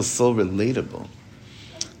it feels so relatable.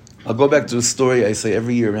 I'll go back to a story I say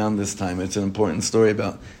every year around this time. It's an important story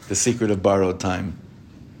about the secret of borrowed time.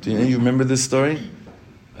 Do you remember this story?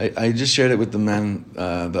 I just shared it with the man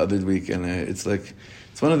the other week, and it's like,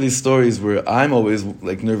 it's one of these stories where I'm always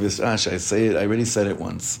like nervous. Should I say it? I already said it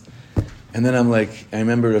once. And then I'm like, I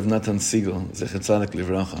remember of Natan Siegel, Zecher Tzadok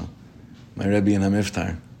Livracha, my Rebbe in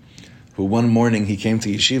Hamiftar, who one morning he came to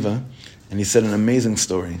yeshiva, and he said an amazing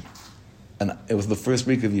story. And it was the first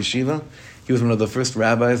week of yeshiva. He was one of the first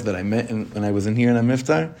rabbis that I met when I was in here in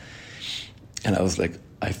Hamiftar. And I was like,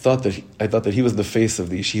 I thought that he was the face of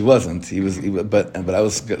the yeshiva. He wasn't. But I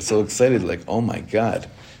was so excited, like, oh my God,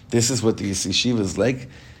 this is what the yeshiva is like.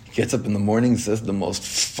 He gets up in the morning, says the most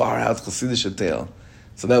far out Chassidish tale.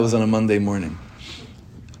 So that was on a Monday morning.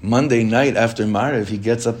 Monday night after Mariv, he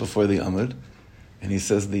gets up before the Amud, and he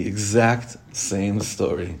says the exact same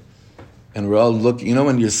story. And we're all looking, you know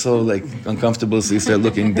when you're so like uncomfortable, so you start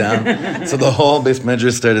looking down. So the whole base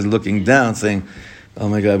measure started looking down, saying, oh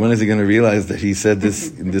my God, when is he going to realize that he said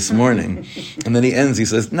this morning? And then he ends, he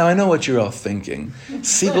says, now I know what you're all thinking.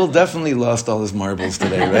 Siegel definitely lost all his marbles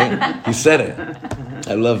today, right? He said it.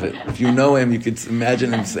 I love it. If you know him, you could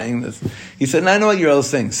imagine him saying this. He said, now I know what you're all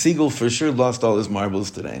saying. Siegel for sure lost all his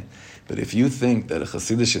marbles today. But if you think that a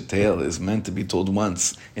Chassidish tale is meant to be told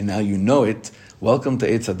once, and now you know it, welcome to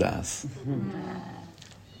Eitz Hadas.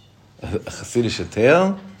 A Chassidish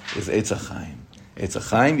tale is Eitz HaChaim. Eitz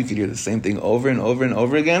HaChaim, you could hear the same thing over and over and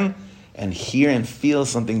over again, and hear and feel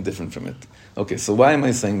something different from it. Okay, so why am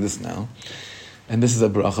I saying this now? And this is a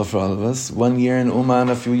bracha for all of us. 1 year in Uman,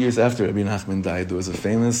 a few years after Rabbi Nachman died, there was a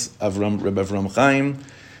famous Reb Avram Chaim,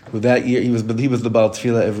 who that year, he was the Baal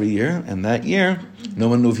Tefillah every year, and that year, no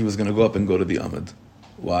one knew if he was going to go up and go to the Amud.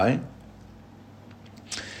 Why?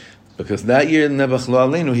 Because that year, Nebuch Lo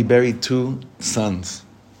Aleinu, he buried 2 sons.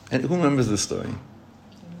 And who remembers this story?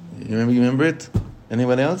 You remember it?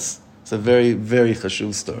 Anyone else? It's a very, very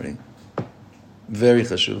chashuv story. Very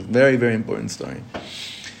chashuv. Very, very important story.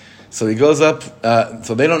 So he goes up,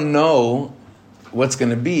 so they don't know what's going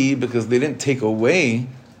to be because they didn't take away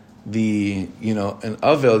an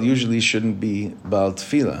Avel usually shouldn't be Baal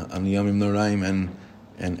Tefillah on Yomim Noraim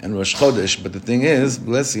and Rosh Chodesh. But the thing is,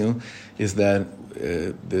 bless you, is that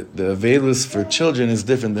the Avelus for children is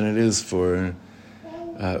different than it is for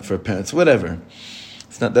parents. Whatever.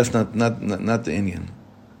 That's not the Indian.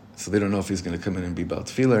 So they don't know if he's going to come in and be Baal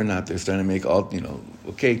Tefillah or not. They're starting to make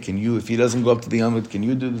okay, if he doesn't go up to the Amud, can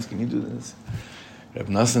you do this? Can you do this? Reb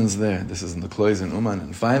Nassan's there. This is in the Klois in Uman.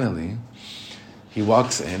 And finally, he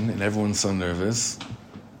walks in, and everyone's so nervous.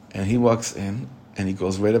 And he walks in, and he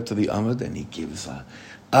goes right up to the Amud, and he gives ya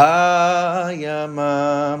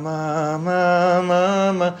ma, ma, ma,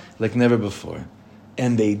 ma, ma, like never before.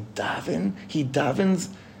 And he davens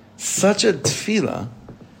such a tefillah,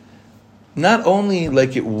 not only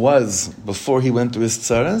like it was before he went through his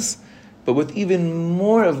tzaras, but with even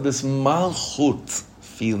more of this malchut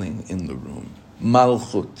feeling in the room.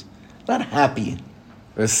 Malchut. Not happy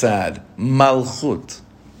or sad. Malchut.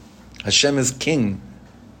 Hashem is king.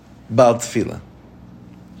 Baal Tefillah.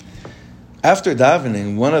 After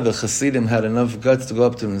davening, one of the Hasidim had enough guts to go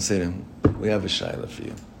up to him and say to him, we have a shayla for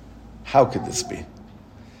you. How could this be?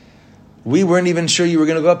 We weren't even sure you were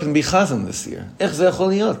going to go up and be chazan this year. Ech ze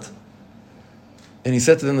yachol liyot? And he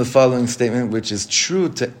said to them the following statement, which is true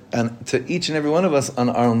to each and every one of us on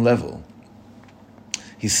our own level.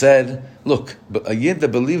 He said, look, a yid that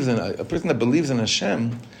believes a person that believes in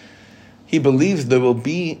Hashem, he believes there will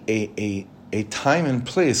be a time and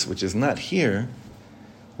place, which is not here,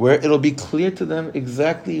 where it'll be clear to them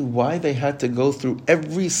exactly why they had to go through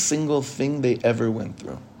every single thing they ever went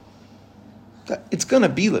through. It's going to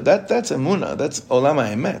be that. That's emunah. That's olam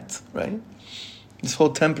ha'emet, right? This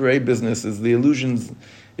whole temporary business is the illusions.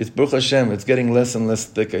 It's Baruch Hashem. It's getting less and less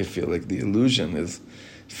thick. I feel like the illusion is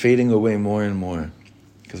fading away more and more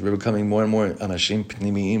because we're becoming more and more anashim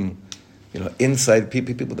pnimiyim, inside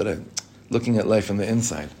people that are looking at life on the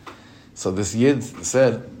inside. So this yid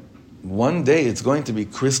said, one day it's going to be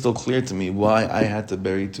crystal clear to me why I had to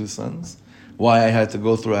bury 2 sons, why I had to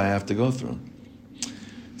go through what I have to go through.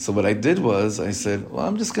 So what I did was, I said, well,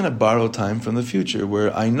 I'm just going to borrow time from the future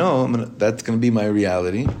where I know that's going to be my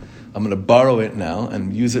reality. I'm going to borrow it now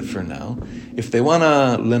and use it for now. If they want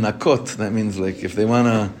to lenakot, that means like if they want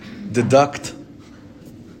to deduct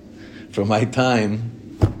from my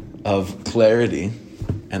time of clarity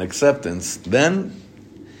and acceptance, then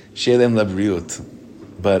she'elem labriut.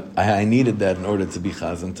 But I needed that in order to be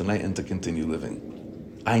chazan tonight and to continue living.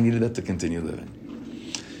 I needed that to continue living.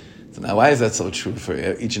 So now, why is that so true for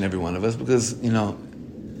each and every one of us? Because,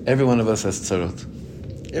 every one of us has tzarot.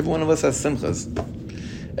 Every one of us has simchas.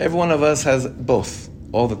 Every one of us has both,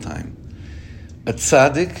 all the time. A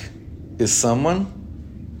tzaddik is someone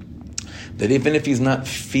that even if he's not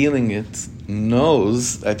feeling it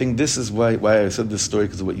knows, I think this is why I said this story,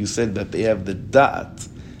 because of what you said, that they have the da'at.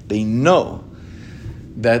 They know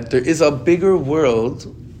that there is a bigger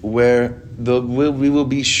world where we will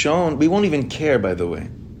be shown, we won't even care, by the way.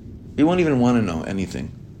 We won't even want to know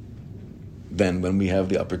anything then when we have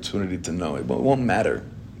the opportunity to know it. It won't matter.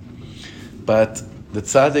 But the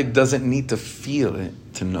tzaddik doesn't need to feel it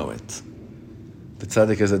to know it. The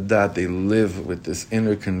tzaddik has a da'at. They live with this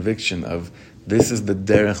inner conviction of this is the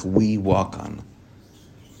derech we walk on.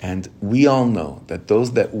 And we all know that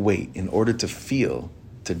those that wait in order to feel,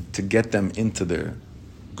 to get them into their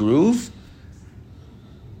groove,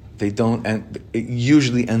 they don't, and it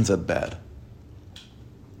usually ends up bad.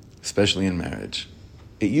 Especially in marriage.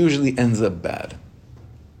 It usually ends up bad.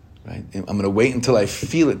 Right? I'm going to wait until I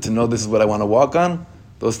feel it to know this is what I want to walk on.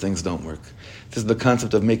 Those things don't work. This is the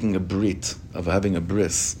concept of making a brit, of having a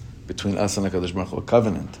bris between us and HaKadosh Baruch Hu, a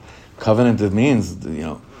covenant. Covenant, it means,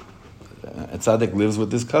 a tzaddik lives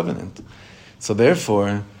with this covenant. So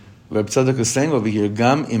therefore, Reb Tzadok is saying over here,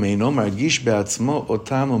 Gam im eino margish be'atzmo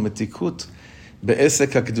otam umetikut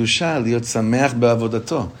be'esek ha'kedusha liot sameach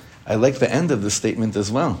be'avodato. I like the end of the statement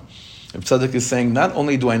as well. Reb Tzadok is saying, not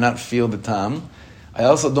only do I not feel the tam, I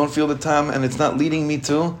also don't feel the tam, and it's not leading me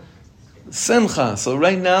to simcha. So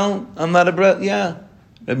right now, I'm not a breath. Yeah,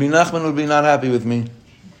 Rabbi Nachman would be not happy with me.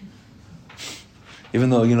 Even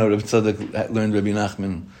though, Reb Tzadok learned Rabbi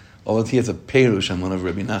Nachman, although he has a perush on one of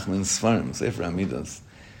Rabbi Nachman's svarim, Sefer Amidas.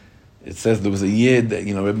 It says there was a yid that,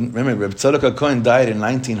 remember, Reb Tzadok Hakohen died in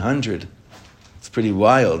 1900. It's pretty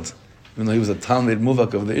wild. Even though he was a Talmid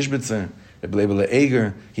Muvak of the Ishbitzer, Reb Leibel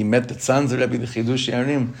Eger, he met the Tzanzer Rebbe, the Chidush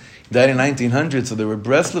Yarim. He died in 1900, so there were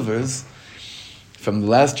Breslevers from the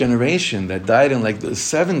last generation that died in like the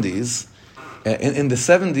 70s, in the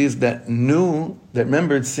 70s that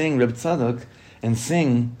remembered seeing Reb Tzadok and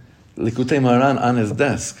sing Likutei Maran on his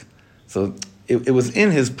desk. So it was in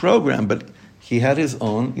his program, but he had his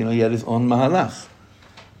own, mahalach.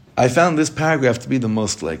 I found this paragraph to be the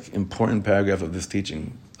most important paragraph of this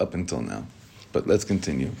teaching up until now. But let's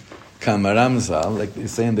continue. Kamaram Zal, like they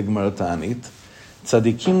say in the Gemara Ta'anit,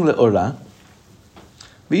 Tzadikim le'ora,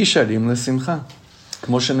 v'yisharim le'simcha.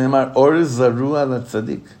 Kmo shenemar, or zarua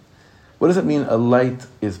l'tzadik. What does it mean a light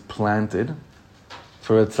is planted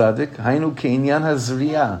for a tzaddik? Hainu ke'inyan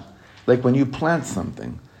hazriyah. Like when you plant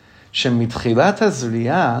something. Shemitchilat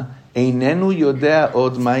hazriyah, einenu yodea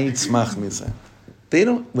od ma yitzmach mizeh.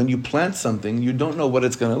 When you plant something, you don't know what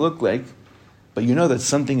it's going to look like, but you know that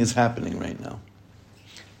something is happening right now.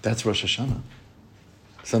 That's Rosh Hashanah.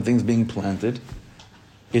 Something's being planted.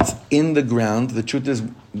 It's in the ground. The truth is,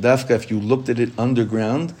 Dafka, if you looked at it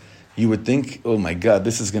underground, you would think, oh my God,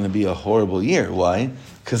 this is going to be a horrible year. Why?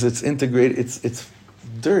 Because it's integrated, it's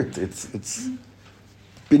dirt. It's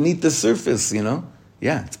beneath the surface,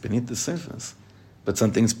 Yeah, it's beneath the surface. But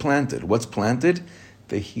something's planted. What's planted?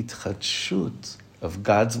 The hitchadshut of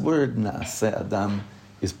God's word, Naaseh Adam,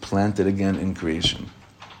 is planted again in creation.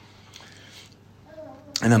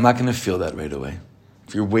 And I'm not going to feel that right away.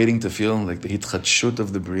 If you're waiting to feel like the hitchadshut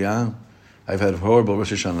of the Bria, I've had horrible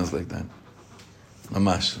Rosh Hashanahs like that.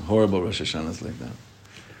 Mamash, horrible Rosh Hashanahs like that.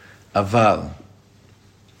 Aval,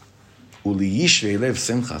 uli yishrei lev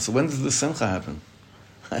simcha. So when does the simcha happen?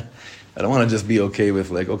 I don't want to just be okay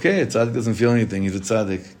with a tzaddik doesn't feel anything, he's a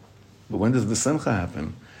tzaddik. But when does the simcha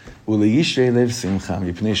happen? Uli yishrei lev simcha,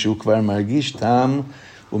 mipnei shu kvar margish tam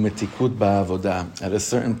umetikut ba'avodah. At a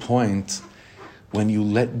certain point, when you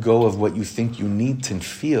let go of what you think you need to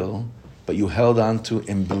feel, but you held on to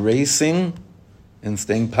embracing and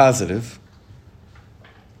staying positive,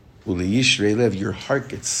 uli yishrei lev, your heart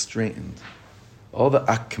gets straightened. All the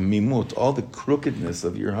akmimut, all the crookedness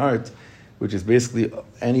of your heart, which is basically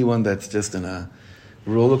anyone that's just in a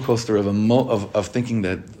roller coaster of thinking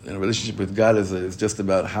that in a relationship with God is just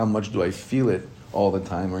about how much do I feel it all the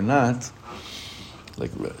time or not.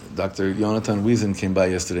 Like Dr. Yonatan Wiesen came by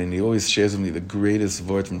yesterday, and he always shares with me the greatest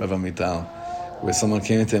word from Rav Amital, where someone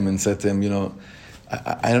came to him and said to him,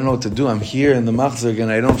 I don't know what to do. I'm here in the machzor again,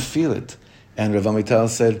 I don't feel it. And Rav Amital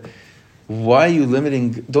said, why are you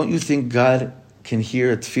limiting? Don't you think God can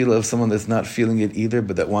hear a tefillah of someone that's not feeling it either,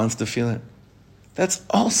 but that wants to feel it? That's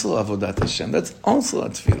also avodat Hashem. That's also a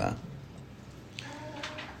tefillah.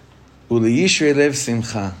 Uli yishrei lev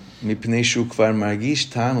simcha, mipnei shu kvar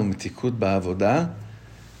margish tam umetikut ba'avodah,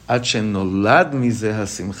 ad shenolad mizeh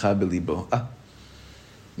hasimcha belibo.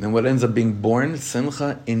 Then what ends up being born?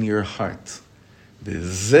 Simcha in your heart.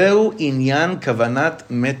 V'zeu inyan kavanat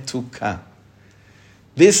metuka.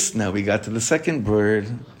 This, now we got to the second word.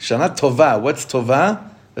 Shana Tova. What's Tova?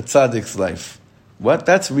 A tzaddik's life. What?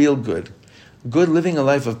 That's real good. Good, living a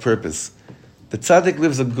life of purpose. The tzaddik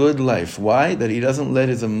lives a good life. Why? That he doesn't let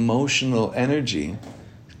his emotional energy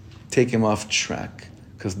take him off track.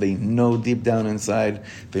 Because they know deep down inside,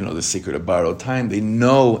 they know the secret of borrowed time. They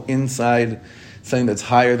know inside something that's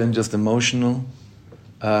higher than just emotional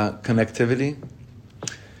connectivity.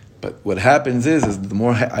 But what happens is the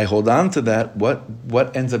more I hold on to that,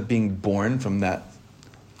 what ends up being born from that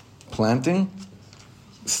planting?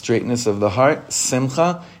 Straightness of the heart,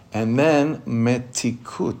 simcha, and then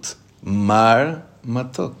metikut, mar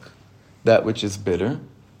matuk. That which is bitter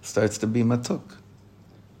starts to be matuk.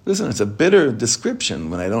 Listen, it's a bitter description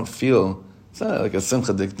when I don't feel, it's not like a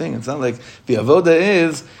simchadik thing. It's not like the avoda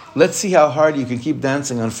is, let's see how hard you can keep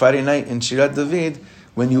dancing on Friday night in Shirat David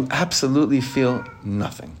when you absolutely feel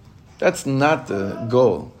nothing. That's not the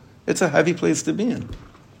goal. It's a heavy place to be in.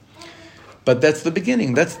 But that's the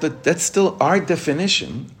beginning. That's still our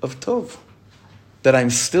definition of Tov. That I'm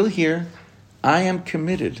still here, I am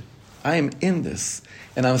committed, I am in this,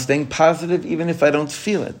 and I'm staying positive even if I don't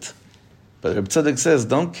feel it. But Reb Tzadok says,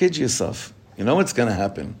 don't kid yourself. You know what's going to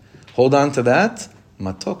happen. Hold on to that.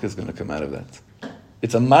 Matok is going to come out of that.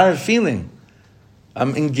 It's a mar feeling.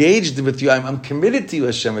 I'm engaged with you. I'm committed to you,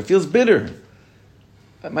 Hashem. It feels bitter.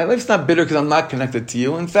 My life's not bitter because I'm not connected to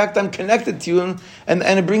you. In fact, I'm connected to you, and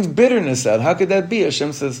it brings bitterness out. How could that be?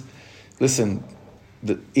 Hashem says, listen,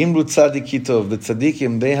 the Imru Tzadik Kitov, the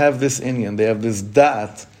Tzadikim, they have this inyan, they have this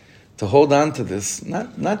da'at to hold on to this.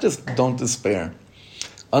 Not just don't despair.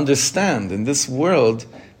 Understand, in this world,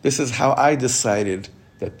 this is how I decided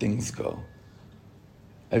that things go.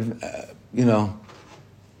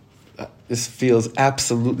 This feels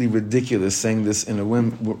absolutely ridiculous saying this in a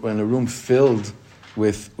room filled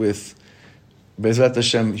with Be'ezrat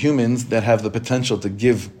Hashem humans that have the potential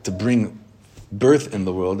to bring birth in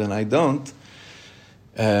the world, and I don't.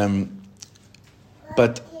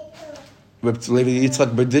 But Reb Levi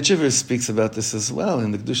Yitzchak Berdichever speaks about this as well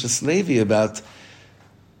in the Kedushas Levi, about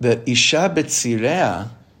that Isha Betzirea,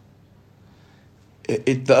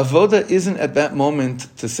 the avoda isn't at that moment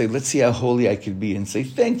to say, let's see how holy I could be, and say,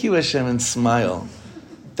 thank you, Hashem, and smile.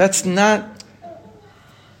 That's not,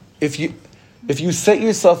 if you set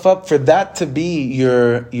yourself up for that to be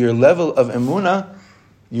your level of emunah,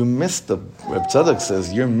 you missed Reb Tzadok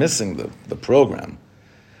says, you're missing the program.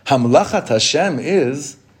 Hamlachat Hashem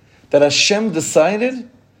is that Hashem decided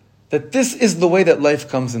that this is the way that life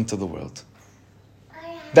comes into the world.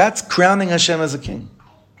 That's crowning Hashem as a king.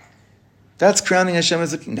 That's crowning Hashem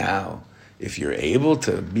as a king. Now, if you're able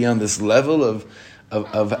to be on this level of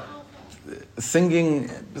singing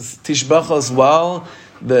Tishbachos while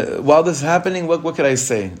this is happening, what could I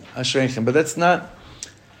say? Ashreichem. But it's not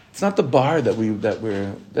the bar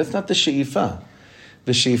that's not the she'ifa.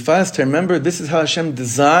 The she'ifa is to remember this is how Hashem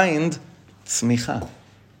designed tzmicha.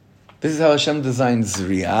 This is how Hashem designed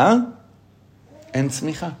zriya and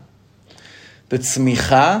tzmicha. The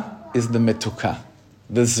tzmicha is the metuka.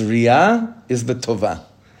 The zriya is the tova.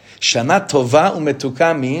 Shana Tova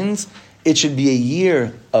umetuka means it should be a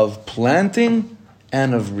year of planting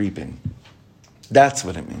and of reaping. That's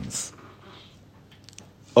what it means.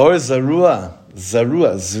 Or zarua,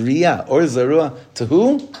 zriya, or zarua. To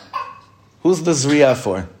who? Who's the zriya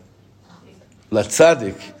for? La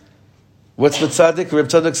tzaddik. What's the tzaddik? Reb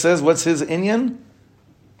Tzadok says, what's his inyan?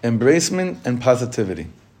 Embracement and positivity.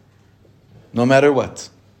 No matter what.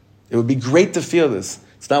 It would be great to feel this.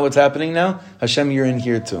 It's not what's happening now. Hashem, you're in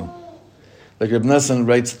here too. Like Reb Nassan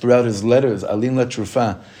writes throughout his letters, Alin La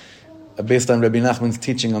Trufa, based on Rabbi Nachman's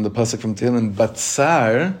teaching on the pasuk from Tehillim,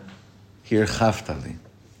 Batsar hirchaftali.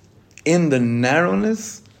 In the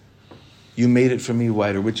narrowness, you made it for me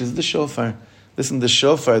wider, which is the shofar. Listen, the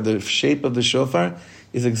shofar, the shape of the shofar,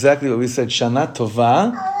 is exactly what we said, Shana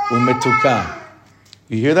Tova umetuka.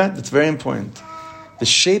 You hear that? That's very important. The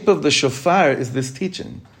shape of the shofar is this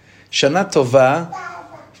teaching. Shana Tova,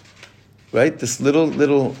 right? This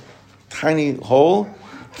little tiny hole, you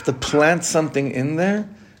have to plant something in there,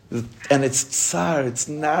 and it's tsar, it's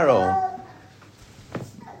narrow.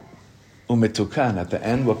 Umetuka, and at the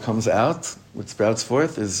end, what comes out, what sprouts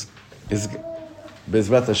forth, is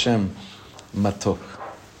Bezrat Hashem, matok.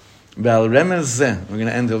 We're going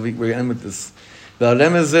to end with this.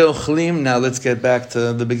 Now let's get back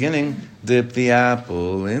to the beginning. Dip the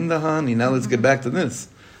apple in the honey. Now let's get back to this.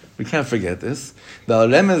 We can't forget this. Now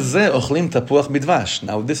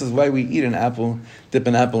this is why we eat an apple, dip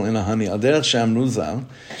an apple in a honey. It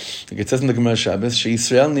says in the Gemara Shabbos,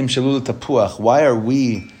 why are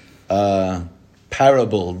we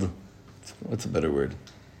parabled? What's a better word?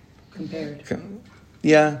 Compared.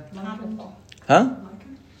 Yeah. Huh?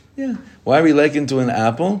 Yeah. Why are we likened to an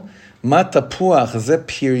apple? Ma tapuach ze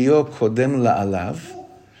piryo kodem la'alav.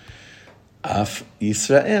 Af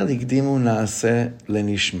Yisrael hikdimu naaseh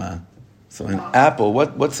lenishma. So an apple,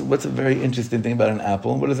 what's a very interesting thing about an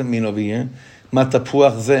apple? What does it mean over here?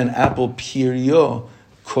 Matapuach ze, an apple, pirio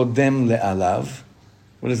kodem le'alav.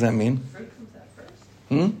 What does that mean?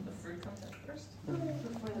 The fruit comes out first. The fruit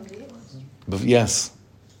comes out first. Yes,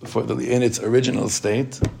 in its original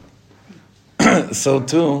state. So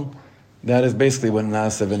too, that is basically what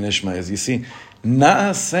naaseh v'nishma is. You see,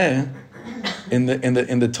 naaseh in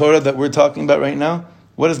the Torah that we're talking about right now,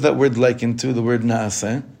 what is that word likened to? The word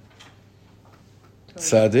naaseh,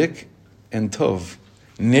 tzaddik, and tov.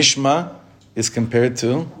 Nishma is compared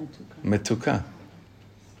to metuka.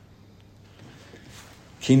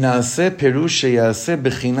 כי נעשה פירוש שיעשה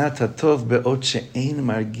בחינת הטוב בעוד שאין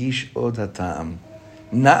מרגיש עוד הטעם.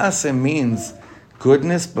 נעשה means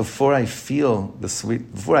goodness before I feel the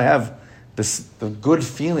sweet, before I have the good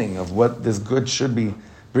feeling of what this good should be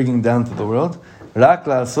bringing down to the world. רק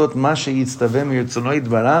לעשות מה שיצטווה מרצונו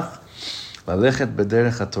יתברך, ללכת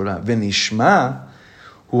בדרך התורה. ונשמע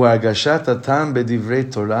הוא הרגשת הטעם בדברי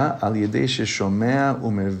תורה על ידי ששומע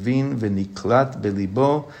ומבין ונקלט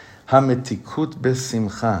בליבו המתיקות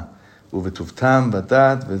בשמחה, ובטוב טעם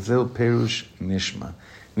ודעת, וזהו פירוש נשמה.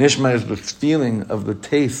 Nishma is the feeling of the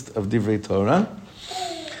taste of Divrei Torah,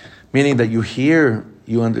 meaning that you hear,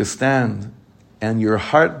 you understand, and your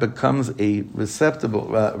heart becomes a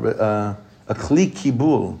receptacle, a kli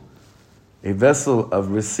kibul, a vessel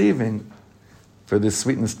of receiving for this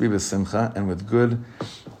sweetness to be with simcha and with good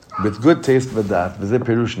taste v'dat. V'zeh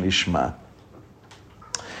pirush nishma.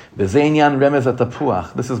 V'zeh inyan remez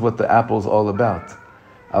atapuach. This is what the apple is all about.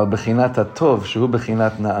 Al bechinat atov, shehu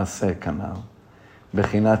bechinat naaseh kanal.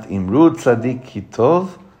 Bechinat imrud tzadik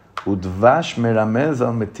kitov, udvash meramez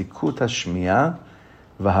al metikut hashmiya,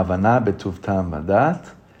 v'havana betuv tam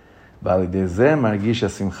v'dat, v'al yedei zeh margish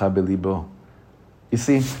hasimcha belibo. You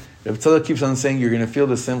see, Reb Tzadok keeps on saying you're going to feel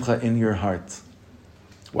the simcha in your heart.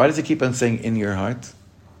 Why does he keep on saying in your heart?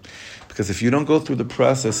 Because if you don't go through the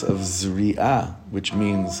process of zri'ah, which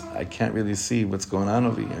means I can't really see what's going on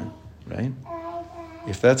over here, right?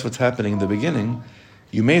 If that's what's happening in the beginning,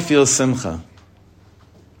 you may feel simcha.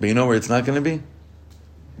 But you know where it's not going to be?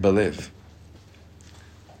 Balev.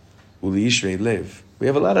 Uli yishrei lev. We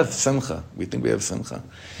have a lot of simcha. We think we have simcha.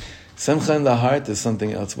 Simcha in the heart is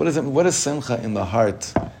something else. What does simcha in the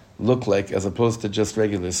heart look like as opposed to just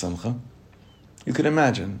regular simcha? You could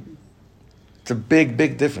imagine. It's a big,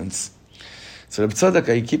 big difference. So Reb Tzadok,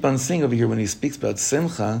 I keep on seeing over here when he speaks about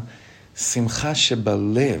simcha, simcha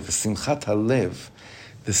shebalev, simchat halev.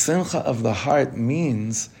 The simcha of the heart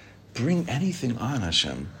means bring anything on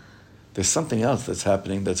Hashem. There's something else that's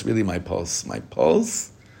happening that's really my pulse. My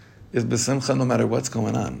pulse is b'simcha no matter what's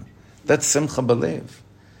going on. That's simcha balev.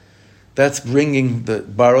 That's bringing the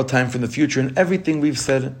borrowed time from the future and everything we've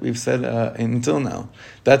said until now.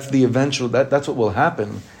 That's the eventual. That's what will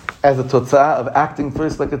happen as a totzah of acting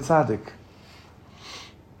first like a tzaddik.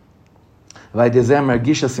 V'aydezer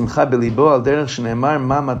margish hasimcha belibo al derech shneimar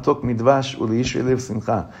ma matok midvash u'liyishrei lev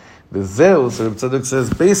simcha. V'zeu, so Reb Tzadok says,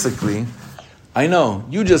 basically, I know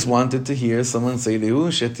you just wanted to hear someone say lihu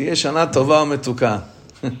shetiyeh Shana Tova umetuka.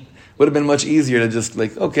 Would have been much easier to just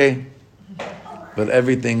okay. But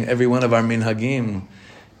every one of our minhagim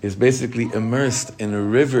is basically immersed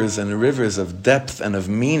in rivers and rivers of depth and of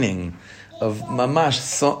meaning, of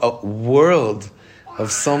mamash, a world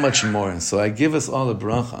of so much more. So I give us all a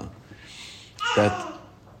bracha that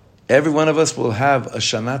every one of us will have a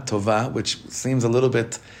Shana Tova, which seems a little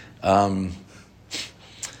bit,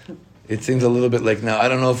 it seems a little bit like, now I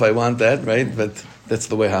don't know if I want that, right? But that's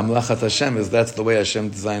the way Hamlachat Hashem is. That's the way Hashem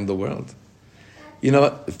designed the world. You know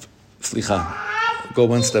what? Slicha. Go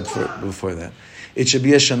one step before that. It should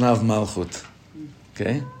be a Shana of Malchut.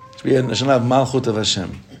 Okay? It should be a Shana of Malchut of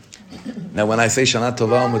Hashem. Now when I say Shana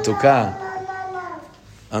Tova umetuka,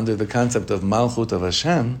 under the concept of Malchut of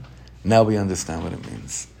Hashem, now we understand what it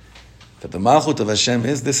means. That the Malchut of Hashem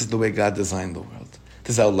this is the way God designed the world.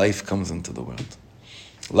 This is how life comes into the world.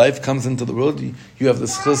 Life comes into the world. You have the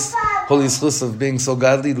schus, holy schus of being so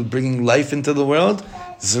godly, bringing life into the world.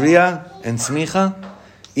 Zriya and smicha.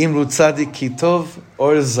 Imru tzadik kitov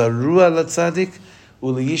or zarua latzadik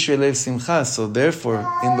uli yishrei lev simcha. So therefore,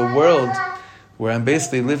 in the world where I'm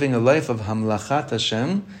basically living a life of hamlachat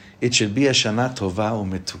Hashem, it should be a Shana Tova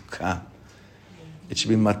umetuka. It should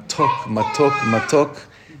be matok, matok, matok.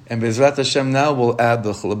 And Bezrat Hashem now we'll add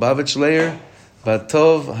the Chlubavitch layer,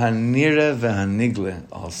 batov, hanire, v'hanigle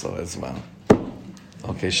also as well.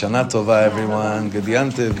 Okay, Shana Tova everyone. Good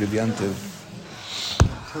yantiv, good yantiv.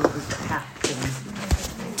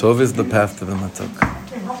 Tov is the path to the matok.